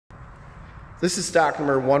This is stock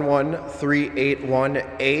number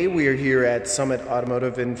 11381A. We are here at Summit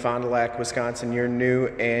Automotive in Fond du Lac, Wisconsin, your new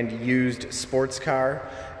and used sports car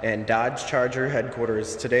and Dodge Charger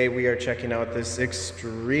headquarters. Today we are checking out this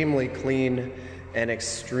extremely clean and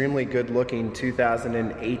extremely good looking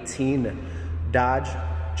 2018 Dodge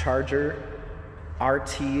Charger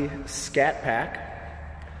RT Scat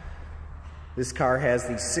Pack. This car has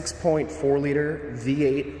the 6.4 liter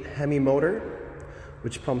V8 Hemi motor,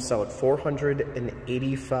 which pumps out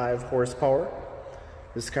 485 horsepower.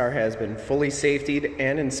 This car has been fully safetied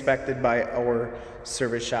and inspected by our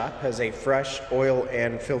service shop, has a fresh oil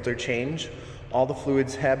and filter change. All the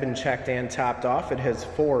fluids have been checked and topped off. It has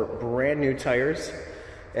 4 brand new tires,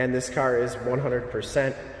 and this car is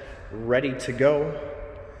 100% ready to go.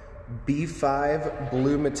 B5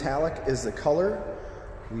 blue metallic is the color.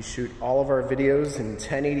 We shoot all of our videos in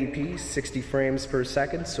 1080p, 60 frames per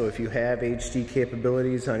second, so if you have HD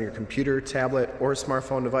capabilities on your computer, tablet, or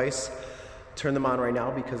smartphone device, turn them on right now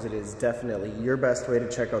because it is definitely your best way to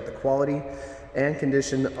check out the quality and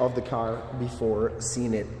condition of the car before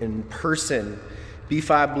seeing it in person.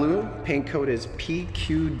 B5 blue, paint code is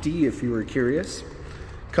PQD if you were curious.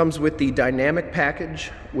 Comes with the dynamic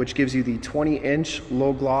package, which gives you the 20-inch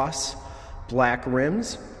low gloss black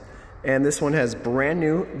rims. And this one has brand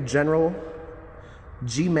new General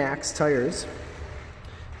GMAX tires.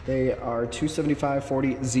 They are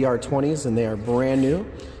 275/40 ZR20s and they are brand new.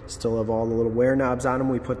 Still have all the little wear knobs on them.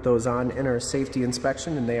 We put those on in our safety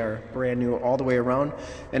inspection and they are brand new all the way around.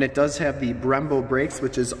 And it does have the Brembo brakes,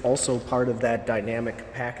 which is also part of that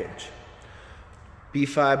dynamic package.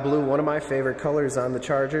 B5 blue, one of my favorite colors on the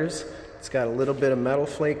Chargers. It's got a little bit of metal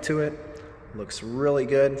flake to it. Looks really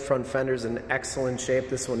good. Front fender's in excellent shape.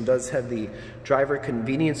 This one does have the driver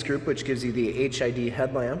convenience group, which gives you the HID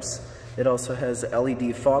headlamps. It also has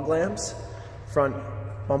LED fog lamps. Front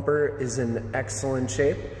bumper is in excellent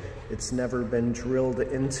shape. It's never been drilled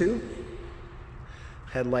into.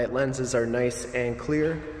 Headlight lenses are nice and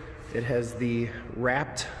clear. It has the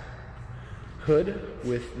wrapped hood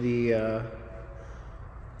with the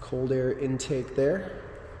cold air intake there.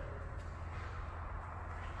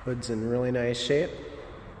 Hood's in really nice shape.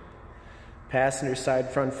 Passenger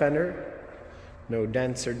side front fender, no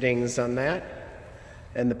dents or dings on that.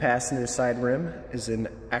 And the passenger side rim is in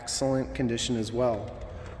excellent condition as well.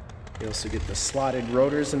 You also get the slotted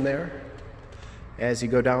rotors in there. As you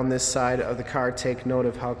go down this side of the car, take note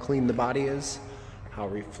of how clean the body is, how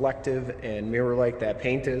reflective and mirror-like that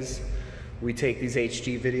paint is. We take these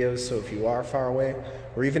HD videos, so if you are far away,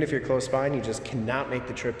 or even if you're close by and you just cannot make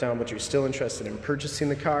the trip down, but you're still interested in purchasing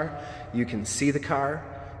the car, you can see the car,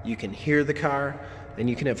 you can hear the car, and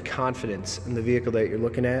you can have confidence in the vehicle that you're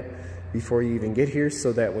looking at before you even get here,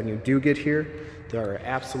 so that when you do get here, there are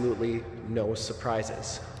absolutely no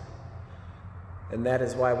surprises. And that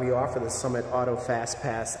is why we offer the Summit Auto Fast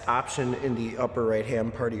Pass option in the upper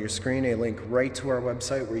right-hand part of your screen, a link right to our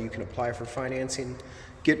website where you can apply for financing,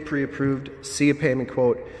 get pre-approved, see a payment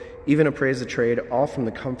quote, even appraise a trade, all from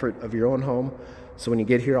the comfort of your own home. So when you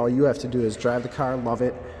get here, all you have to do is drive the car, love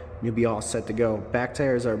it, and you'll be all set to go. Back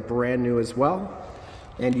tires are brand new as well,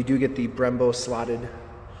 and you do get the Brembo slotted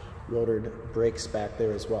rotored brakes back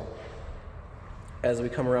there as well. As we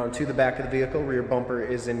come around to the back of the vehicle, rear bumper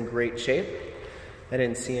is in great shape. I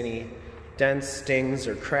didn't see any dents, stings,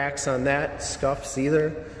 or cracks on that, scuffs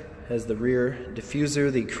either. Has the rear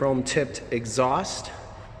diffuser, the chrome tipped exhaust,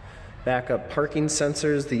 backup parking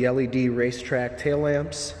sensors, the LED Racetrack tail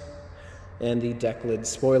lamps, and the Decklid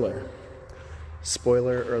spoiler.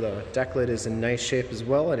 The Decklid is in nice shape as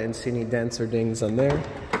well. I didn't see any dents or dings on there.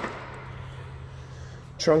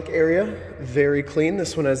 Trunk area, very clean.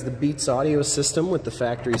 This one has the Beats audio system with the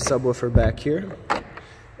factory subwoofer back here.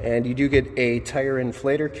 And you do get a tire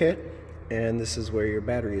inflator kit, and this is where your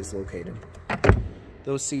battery is located.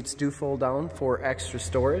 Those seats do fold down for extra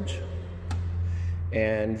storage.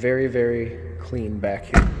 And very, very clean back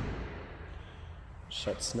here.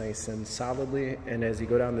 Shuts nice and solidly, and as you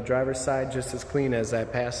go down the driver's side, just as clean as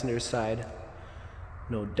that passenger side.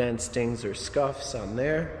 No dents, stings, or scuffs on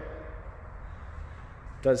there.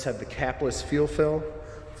 Does have the capless fuel fill.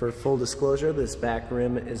 For full disclosure, this back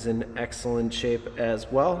rim is in excellent shape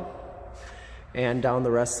as well. And down the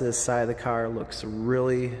rest of this side of the car looks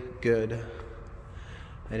really good.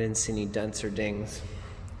 I didn't see any dents or dings.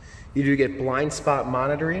 You do get blind spot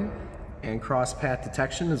monitoring and cross path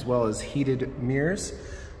detection, as well as heated mirrors.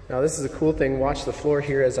 Now this is a cool thing. Watch the floor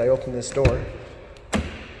here as I open this door.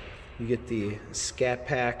 You get the Scat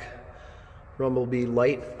Pack Rumblebee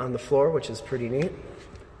light on the floor, which is pretty neat.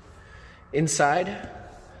 Inside,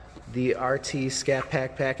 the RT Scat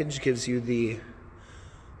Pack package gives you the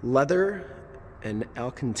leather and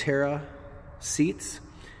Alcantara seats.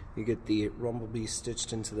 You get the Rumblebee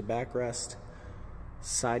stitched into the backrest.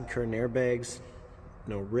 Side curtain airbags.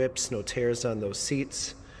 No rips, no tears on those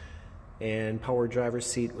seats. And power driver's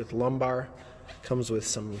seat with lumbar. Comes with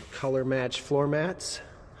some color match floor mats,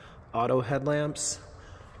 auto headlamps,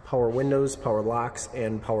 power windows, power locks,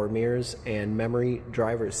 and power mirrors, and memory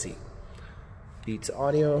driver's seat. Beats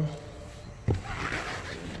audio.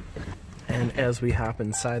 And as we hop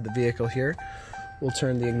inside the vehicle here, we'll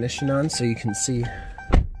turn the ignition on so you can see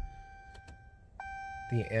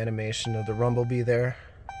the animation of the Rumblebee there.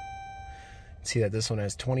 See that this one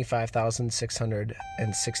has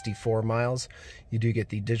 25,664 miles. You do get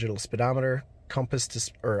the digital speedometer,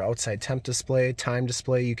 compass or outside temp display, time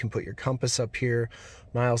display. You can put your compass up here,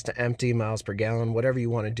 miles to empty, miles per gallon, whatever you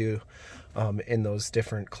want to do in those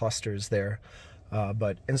different clusters there.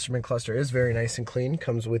 But instrument cluster is very nice and clean.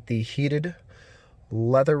 Comes with the heated,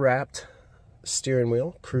 leather-wrapped steering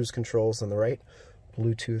wheel, cruise controls on the right,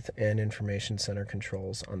 Bluetooth and information center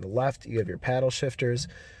controls on the left. You have your paddle shifters,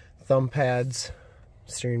 thumb pads,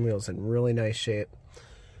 steering wheel's in really nice shape.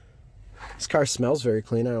 This car smells very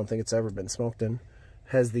clean. I don't think it's ever been smoked in.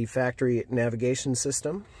 Has the factory navigation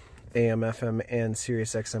system, AM, FM, and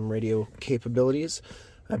Sirius XM radio capabilities.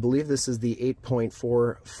 I believe this is the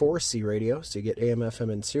 8.44C radio, so you get AM,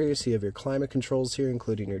 FM, and Sirius. You have your climate controls here,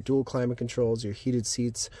 including your dual climate controls, your heated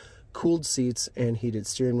seats, cooled seats, and heated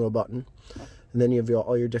steering wheel button. And then you have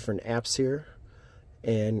all your different apps here,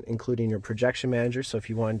 and including your projection manager. So if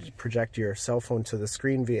you wanted to project your cell phone to the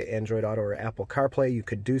screen via Android Auto or Apple CarPlay, you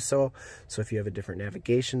could do so. So if you have a different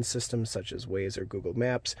navigation system such as Waze or Google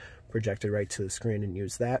Maps, project it right to the screen and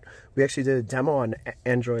use that. We actually did a demo on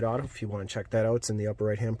Android Auto. If you want to check that out, it's in the upper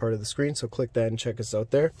right hand part of the screen, so click that and check us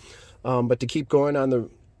out there. But to keep going on the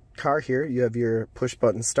car here, you have your push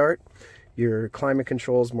button start. Your climate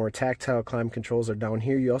controls, more tactile climate controls, are down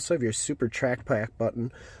here. You also have your super track pack button,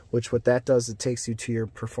 which what that does, it takes you to your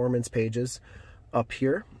performance pages up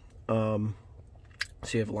here. So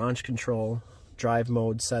you have launch control, drive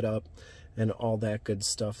mode setup, and all that good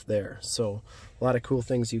stuff there. So a lot of cool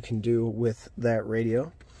things you can do with that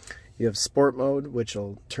radio. You have sport mode, which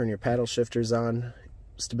will turn your paddle shifters on,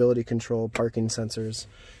 stability control, parking sensors,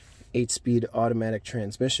 8-speed automatic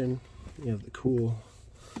transmission. You have the cool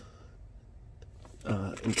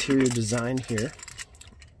interior design here,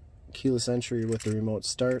 keyless entry with the remote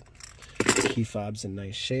start, key fobs in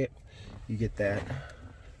nice shape. You get that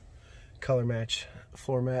color match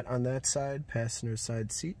floor mat on that side. Passenger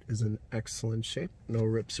side seat is in excellent shape, no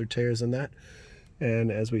rips or tears in that.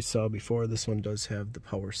 And as we saw before, this one does have the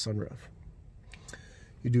power sunroof.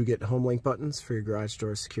 You do get Homelink buttons for your garage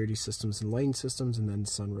door security systems and lighting systems, and then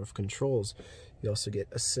sunroof controls. You also get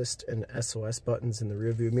assist and SOS buttons in the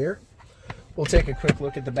rear view mirror. We'll take a quick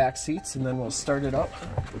look at the back seats and then we'll start it up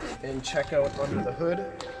and check out under the hood.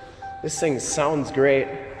 This thing sounds great.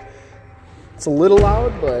 It's a little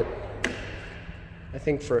loud, but I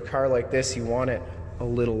think for a car like this, you want it a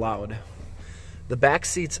little loud. The back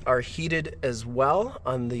seats are heated as well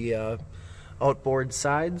on the outboard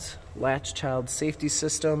sides. Latch child safety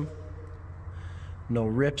system. No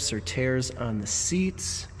rips or tears on the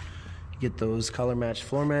seats. You get those color matched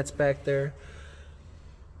floor mats back there.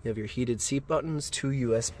 You have your heated seat buttons, 2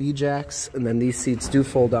 USB jacks, and then these seats do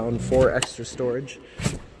fold down for extra storage.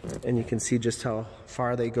 And you can see just how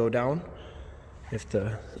far they go down. If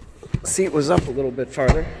the seat was up a little bit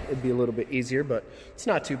farther, it'd be a little bit easier, but it's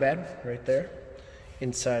not too bad right there.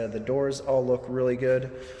 Inside of the doors all look really good.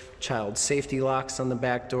 Child safety locks on the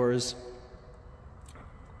back doors.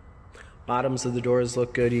 Bottoms of the doors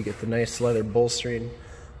look good. You get the nice leather bolstering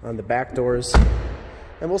on the back doors.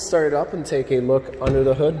 And we'll start it up and take a look under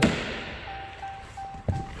the hood.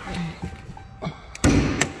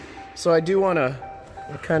 So I do want to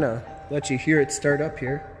kind of let you hear it start up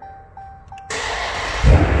here.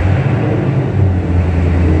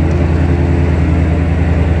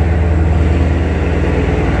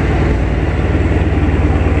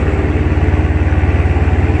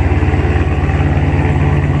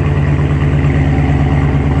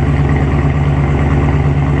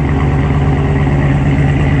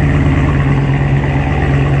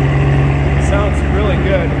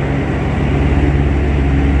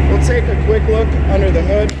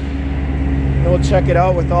 Check it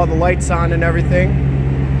out with all the lights on and everything.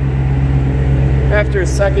 After a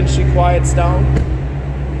second, she quiets down.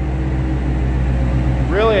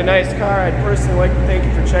 Really a nice car. I'd personally like to thank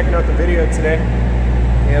you for checking out the video today.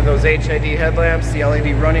 You have those HID headlamps, the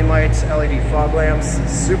LED running lights, LED fog lamps,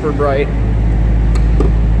 super bright.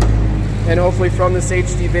 And hopefully from this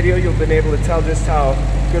HD video, you've been able to tell just how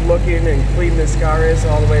good looking and clean this car is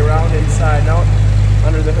all the way around, inside and out.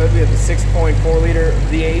 Under the hood we have the 6.4 liter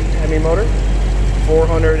V8 Hemi motor,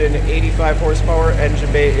 485 horsepower.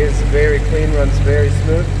 Engine bay is very clean, runs very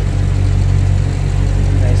smooth.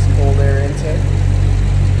 Nice cold air intake.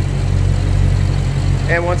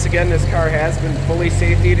 And once again, this car has been fully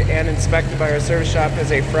safetied and inspected by our service shop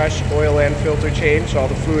as a fresh oil and filter change. All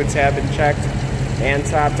the fluids have been checked and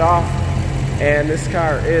topped off. And this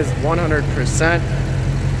car is 100%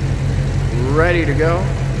 ready to go.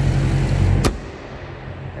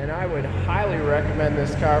 And I would highly recommend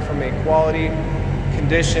this car from a quality,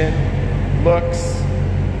 condition, looks,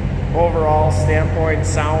 overall standpoint,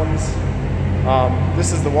 sounds.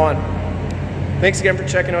 This is the one. Thanks again for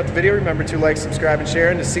checking out the video. Remember to like, subscribe, and share.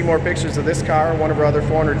 And to see more pictures of this car, one of our other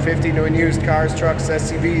 450 new and used cars, trucks,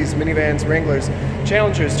 SUVs, minivans, Wranglers,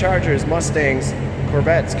 Challengers, Chargers, Mustangs,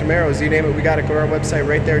 Corvettes, Camaros, you name it, we got it. Go to our website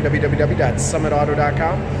right there,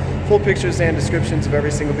 www.summitauto.com. Full pictures and descriptions of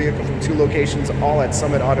every single vehicle from 2 locations, all at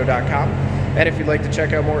summitauto.com. And if you'd like to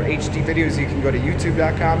check out more HD videos, you can go to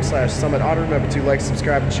youtube.com/summitauto. Remember to like,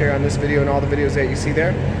 subscribe, and share on this video and all the videos that you see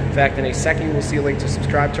there. In fact, in a second, you will see a link to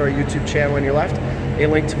subscribe to our YouTube channel on your left, a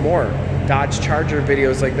link to more Dodge Charger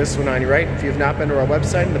videos like this one on your right. If you have not been to our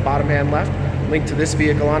website, in the bottom hand left, link to this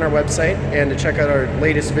vehicle on our website, and to check out our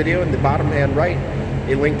latest video in the bottom hand right,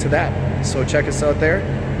 a link to that. So check us out there.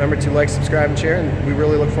 Remember to like, subscribe, and share, and we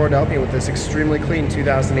really look forward to helping you with this extremely clean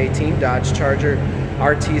 2018 Dodge Charger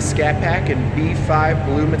RT Scat Pack in B5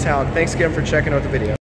 Blue Metallic. Thanks again for checking out the video.